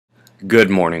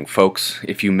Good morning, folks.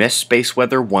 If you missed Space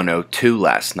Weather 102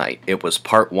 last night, it was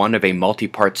part 1 of a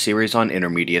multi-part series on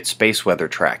intermediate space weather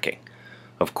tracking.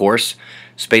 Of course,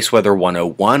 Space Weather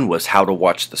 101 was how to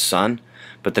watch the sun,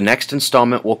 but the next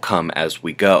installment will come as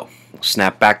we go. We'll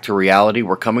snap back to reality.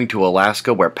 We're coming to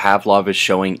Alaska, where Pavlov is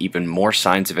showing even more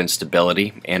signs of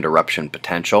instability and eruption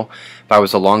potential. If I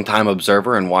was a long-time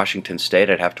observer in Washington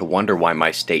State, I'd have to wonder why my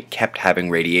state kept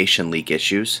having radiation leak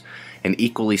issues. An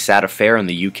equally sad affair in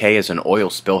the UK as an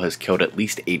oil spill has killed at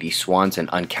least 80 swans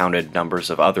and uncounted numbers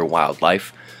of other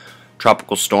wildlife.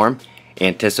 Tropical storm,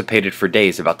 anticipated for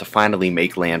days, about to finally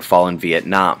make landfall in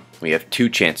Vietnam. We have 2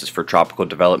 chances for tropical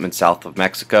development south of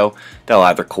Mexico. They'll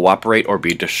either cooperate or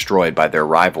be destroyed by their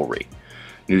rivalry.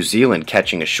 New Zealand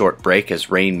catching a short break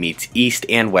as rain meets East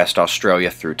and West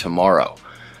Australia through tomorrow.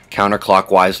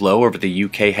 Counterclockwise low over the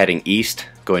UK heading east,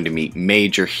 going to meet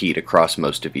major heat across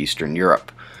most of Eastern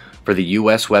Europe. For the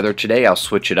US weather today, I'll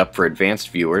switch it up for advanced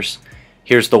viewers.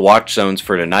 Here's the watch zones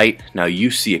for tonight. Now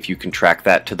you see if you can track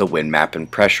that to the wind map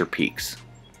and pressure peaks.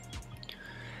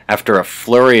 After a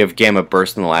flurry of gamma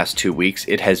bursts in the last 2 weeks,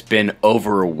 it has been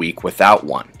over a week without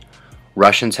one.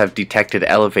 Russians have detected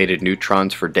elevated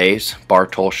neutrons for days.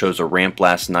 Bartol shows a ramp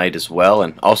last night as well,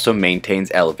 and also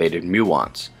maintains elevated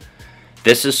muons.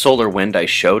 This is solar wind I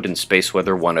showed in Space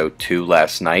Weather 102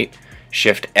 last night.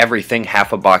 Shift everything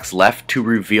half a box left to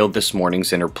reveal this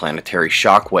morning's interplanetary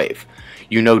shockwave.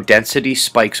 You know density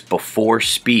spikes before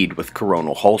speed with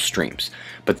coronal hole streams,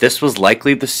 but this was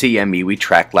likely the CME we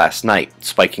tracked last night,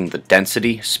 spiking the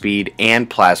density, speed, and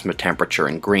plasma temperature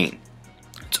in green.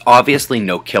 It's obviously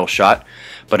no kill shot,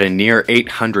 but a near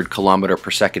 800 km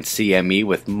per second CME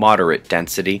with moderate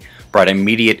density brought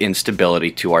immediate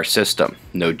instability to our system.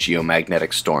 No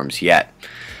geomagnetic storms yet.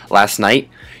 Last night,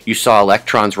 you saw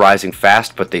electrons rising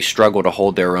fast, but they struggle to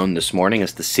hold their own this morning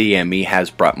as the CME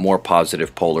has brought more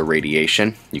positive polar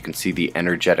radiation. You can see the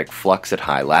energetic flux at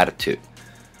high latitude.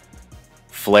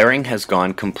 Flaring has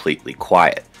gone completely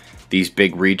quiet. These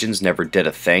big regions never did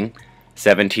a thing.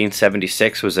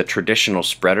 1776 was a traditional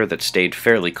spreader that stayed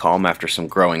fairly calm after some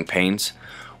growing pains.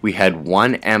 We had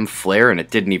one M flare and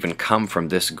it didn't even come from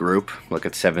this group. Look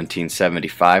at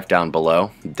 1775 down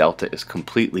below. Delta is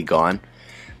completely gone.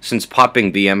 Since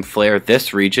popping the M flare,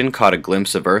 this region caught a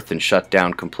glimpse of Earth and shut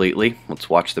down completely. Let's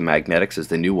watch the magnetics as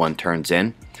the new one turns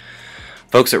in.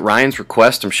 Folks, at Ryan's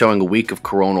request, I'm showing a week of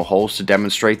coronal holes to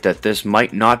demonstrate that this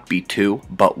might not be 2,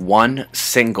 but 1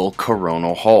 single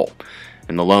coronal hole.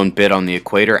 And the lone bit on the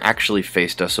equator actually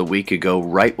faced us a week ago,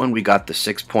 right when we got the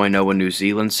 6.0 in New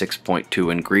Zealand,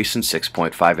 6.2 in Greece, and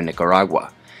 6.5 in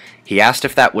Nicaragua. He asked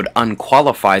if that would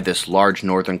unqualify this large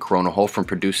northern coronal hole from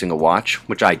producing a watch,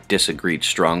 which I disagreed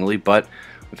strongly, but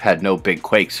we've had no big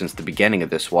quakes since the beginning of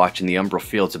this watch, and the umbral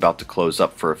field's about to close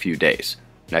up for a few days.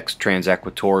 Next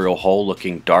transequatorial hole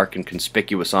looking dark and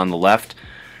conspicuous on the left.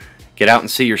 Get out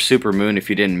and see your supermoon if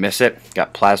you didn't miss it.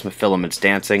 Got plasma filaments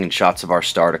dancing and shots of our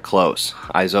star to close.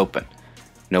 Eyes open.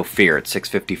 No fear, it's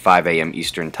 6:55 a.m.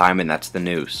 Eastern Time, and that's the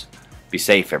news. Be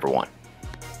safe, everyone.